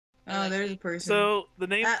Oh, there's a person. So the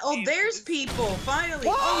name. Oh, there's people. Finally.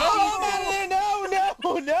 Whoa!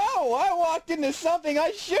 Oh, No! I walked into something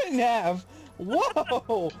I shouldn't have.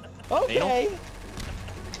 Whoa! Okay.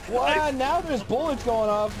 Wow, now there's bullets going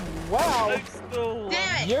off. Wow. Damn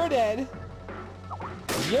it! You're dead.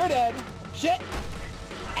 You're dead. Shit!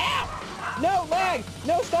 Ow! No, lag!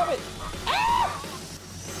 No, stop it! Ow!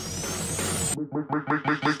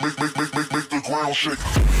 Make the ground shake.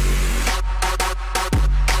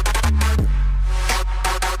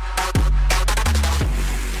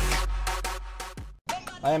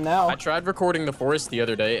 I am now. I tried recording the forest the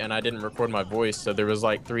other day and I didn't record my voice, so there was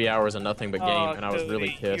like 3 hours of nothing but game, and I was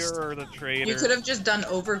really pissed. You're the traitor. You could have just done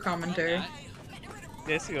over commentary.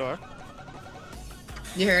 Yes, you are.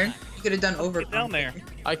 You heard? You could have done over. Get down there.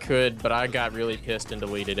 I could, but I got really pissed and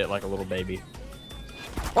deleted it like a little baby.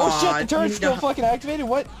 Oh shit, the turret's still fucking activated?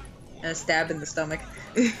 What? A stab in the stomach.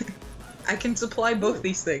 I can supply both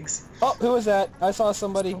these things. Oh, who was that? I saw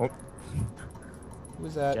somebody. Oh. Who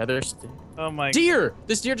was that? Yeah, there's... Oh my... Deer!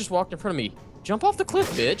 This deer just walked in front of me. Jump off the cliff,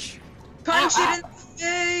 bitch. Punch it in the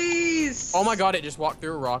face! Oh my god, it just walked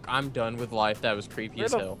through a rock. I'm done with life. That was creepy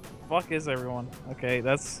as hell. Where the fuck is everyone? Okay,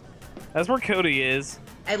 that's where Cody is.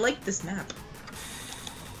 I like this map.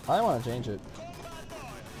 I want to change it.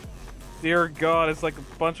 Dear God, it's like a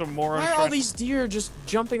bunch of morons. Why are all these deer just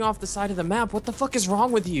jumping off the side of the map? What the fuck is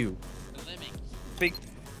wrong with you? Big...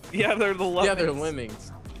 Yeah, they're the lemmings. Yeah, they're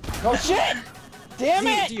lemmings. Oh shit! Damn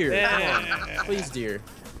it! Deer. Yeah. Please, deer.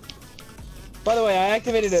 By the way, I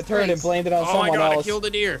activated a turret and blamed it on Oh someone my god, else. I killed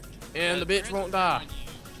a deer. And the bitch won't die.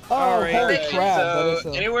 Oh, Alright. holy Okay, crap. so that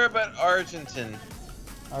is anywhere but Argentina.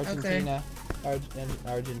 Argentina.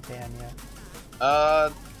 Argentina, yeah.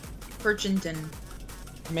 Perchinton.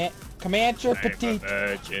 Comanche Petite.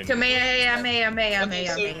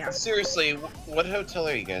 Kamehameha. Seriously, what hotel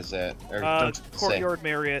are you guys at? Or don't say. Courtyard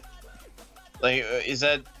Marriott. Like, is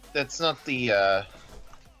that's not the,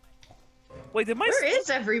 Wait, did my... Where is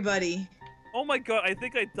everybody? Oh my god, I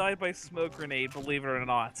think I died by smoke grenade, believe it or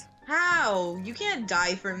not. How? You can't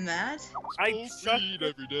die from that. I shot...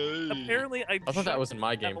 every day. Apparently, I thought that shot- was in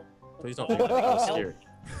my game. Please don't think that I was scared.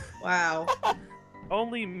 Wow.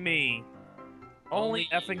 Only me. Only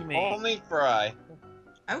effing me. only Fry.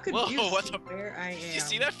 I'm confused Whoa, what the... where I am. Did you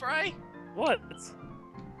see that, Fry? What?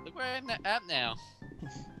 Look where I'm at now.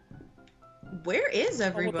 Where is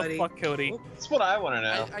everybody? Oh, what the fuck, Cody? That's what I want to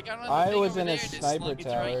know. I got on the I thing was over in a there, and it's sniper like,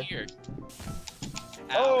 it's tower. right here.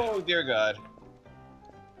 Ow. Oh, dear God.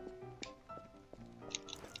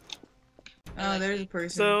 Oh, there's a person.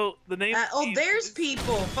 So, the name... oh, there's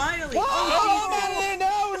people! Finally! Whoa!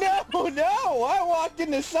 Oh, No! I walked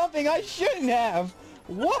into something I shouldn't have.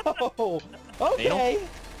 Whoa! Okay.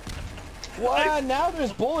 Wow, now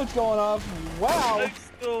there's bullets going off. Wow.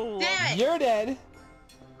 Damn Damn it! You're dead.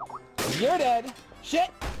 You're dead. Shit!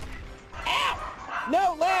 Ow!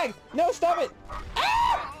 No, lag! No, stop it!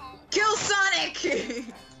 Ow! Kill Sonic!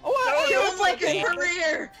 What? Kill him like his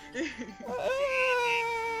career!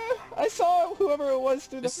 I saw whoever it was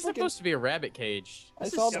through This the is freaking... supposed to be a rabbit cage. I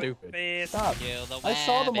This saw is the- stupid. Stop. Kill the I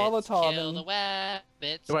saw the wabbits, Molotov Kill and- the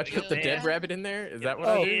wabbits. Do I put the kill dead the- rabbit in there? Is that what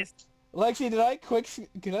Oh. I did? Lexi, did I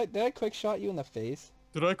quick shot you in the face?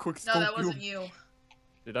 Did I quick No, that wasn't you.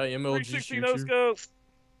 Did I MLG 360 shoot no you? scope.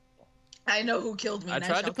 I know who killed me. I and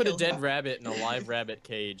tried to shall put a kill dead him. rabbit in a live rabbit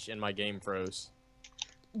cage and my game froze.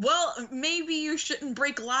 Well, maybe you shouldn't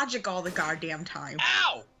break logic all the goddamn time.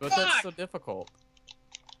 Ow! But Fuck! that's so difficult.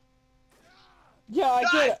 Yeah, I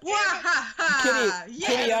did. Wahaha!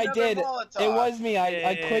 Kitty, Yeah! I another did. Molotov. It was me.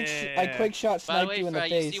 I quick shot By the sniped way, you in the Fry,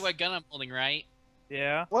 you face. see what gun I'm holding, right?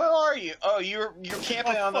 Yeah. Where are you? Oh, you're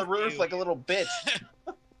camping Oh, on the fuck roof you. like a little bitch.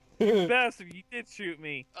 Bastard, you did shoot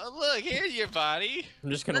me. Oh, look, here's your body. I'm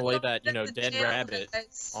just gonna lay that, you know, dead rabbit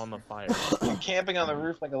Guys. on the fire. You're camping on the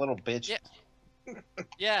roof like a little bitch. Yeah.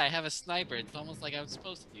 Yeah, I have a sniper. It's almost like I'm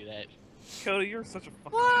supposed to do that. Cody, you're such a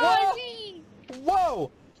fucking... What?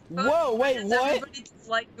 Whoa! Whoa, Why wait, does what? everybody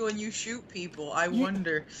dislike you when you shoot people? I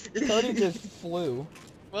wonder. Cody just flew.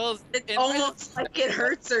 Well, It's in my almost like it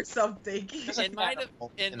hurts or something. in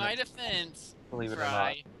my defense, Believe it or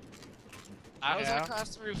Fry, I was Yeah.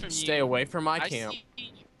 across the roof from you. Stay away from my I camp.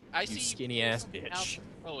 I you see skinny ass you out bitch.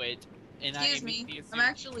 throw it, and Excuse I me, immediately I'm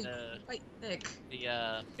assumed actually quite thick.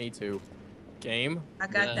 Me too. Game? I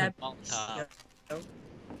got the that. Molotov.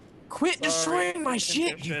 Quit Sorry, destroying my shit, you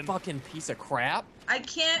condition. fucking piece of crap. I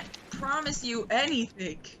can't promise you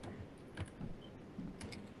anything.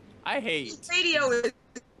 I hate. Whose radio is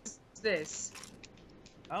this?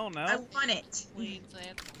 I don't know. I want it. Planes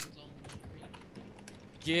and phones only.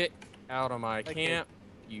 Get out of my Like camp,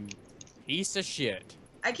 you piece of shit.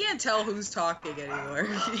 I can't tell who's talking anymore.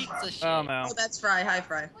 Pizza shit. Oh no. Oh, that's Fry. Hi,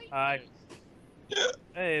 Fry. Hi.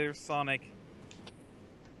 Hey, there's Sonic.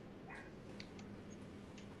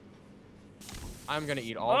 I'm gonna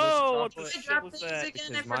eat all Oh, what this the chocolate shit was that? Again, I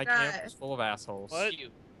because my camp forgot. is full of assholes. What? Q.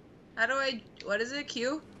 How do I? What is it?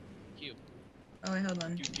 Q? Q. Oh wait, hold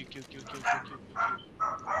on. Q, Q, Q, Q, Q, Q, Q, Q.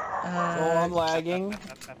 Oh, I'm lagging.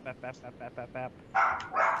 Alright,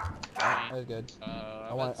 That was good. I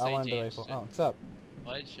I wanted the rifle. Oh, what's up?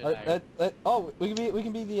 What should I? Oh, we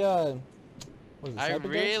can be the what is it? I Sniper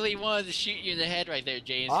guys? really wanted to shoot you in the head right there,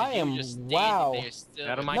 James. I but you am- were just standing wow. there still.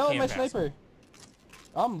 Out of my No, camp, my asshole. sniper.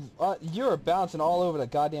 You're bouncing all over the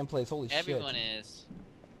goddamn place. Holy Everyone shit! is.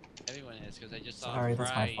 Everyone is, because I just saw Sorry, that's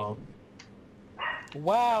my Fry. fault.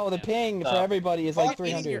 Wow, the ping for everybody is like fuck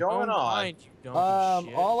is 300. going on? Mind, you donkey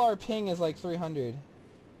shit. All our ping is like 300.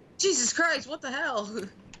 Jesus Christ! What the hell?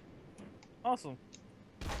 Awesome.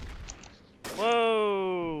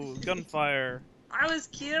 Whoa! Gunfire. I was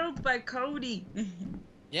killed by Cody.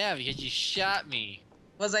 Yeah, because you shot me.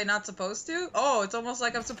 Was I not supposed to? Oh, it's almost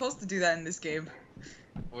like I'm supposed to do that in this game.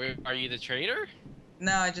 Are you the traitor?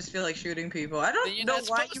 No, I just feel like shooting people. I Then don't you're know not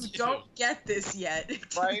why you supposed to. don't get this yet.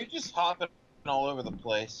 Why are you just hopping all over the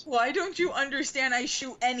place? Why don't you understand I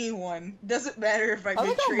shoot anyone? Doesn't matter if I I be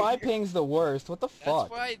like how my traitor. ping's the worst. What the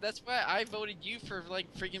fuck? That's why I voted you for like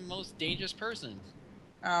freaking most dangerous person.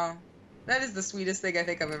 Oh. That is the sweetest thing I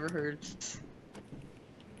think I've ever heard.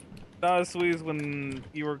 Not as sweet as when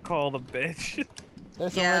you were called a bitch.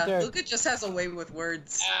 There's some Yeah, right there. Luca just has a way with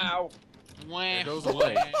words. Ow! Wah, goes wah.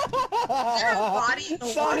 away. Is there a body in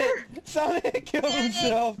the water? Sonic killed Dang it.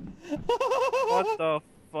 himself. What the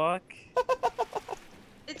fuck?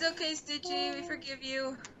 It's okay, Stitchy. We forgive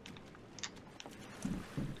you.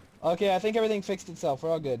 Okay, I think everything fixed itself.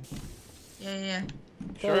 We're all good. Yeah.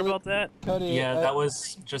 Sure about that? Cody, Yeah, that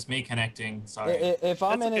was just me connecting. Sorry. If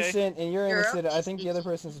I'm That's okay. innocent and you're You're innocent, okay, I think the other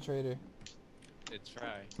Stitch. person's a traitor. It's Fry.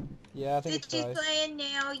 Yeah, I think it's Stitchy's Fry. playing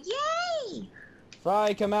now. Yay!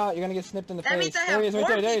 Fry, come out. You're gonna get snipped in the That face. means I There have he is, right more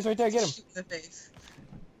there. There he is, right there. people Get to him. shoot in the face.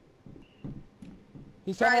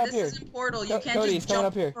 He's coming Fry, up this here. isn't Portal. You can't Cody, just he's coming jump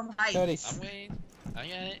up here. from heights. Cody. I'm waiting. I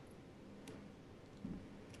got it.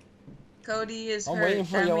 Cody is I'm hurt. waiting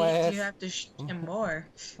for that your means ass. you have to shoot him more.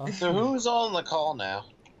 So who's on the call now?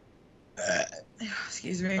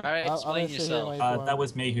 Excuse me. Alright, I'm explain gonna sit here and yourself. wait for him. That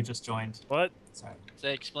was me who just joined. What? Sorry.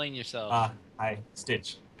 Say, explain yourself. Hi,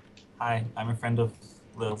 Stitch. Hi, I'm a friend of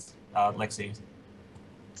Lil's, Lexi,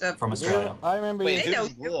 What's up? from Australia. I remember Wait, you. know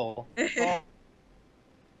who's Lil?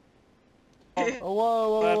 Oh,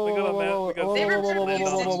 whoa, Matt, whoa, we whoa, got a whoa, Matt, whoa, we got whoa, They a- whoa, remember whoa, me,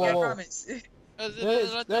 whoa, whoa, Stitchy, whoa, I whoa. promise. There he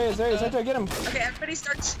is, there he is, there he is, right there, get him. Okay, everybody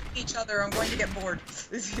start shooting each other. I'm going to get bored.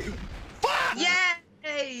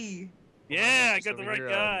 Yay! Yeah, I Just got the over right here,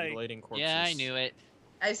 guy. mutilating corpses. Yeah, I knew it.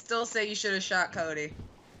 I still say you should have shot Cody.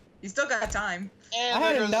 You still got time. And I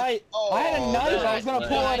had a there's- knife. Oh, I had a knife. I was gonna that's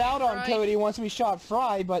pull right. it out on Right. Cody once we shot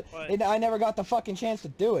Fry, but What? I never got the fucking chance to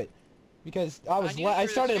do it because I knew you I were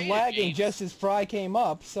the started traitor, lagging James. just as Fry came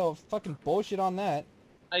up. So fucking bullshit on that.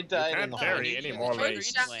 I died can't in the carry hole. any more Cody legs.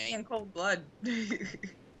 shot me in cold blood. Yeah,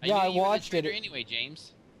 knew I you were the watched it. traitor anyway,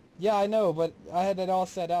 James. Yeah, I know, but I had it all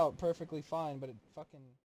set out perfectly fine, but it fucking.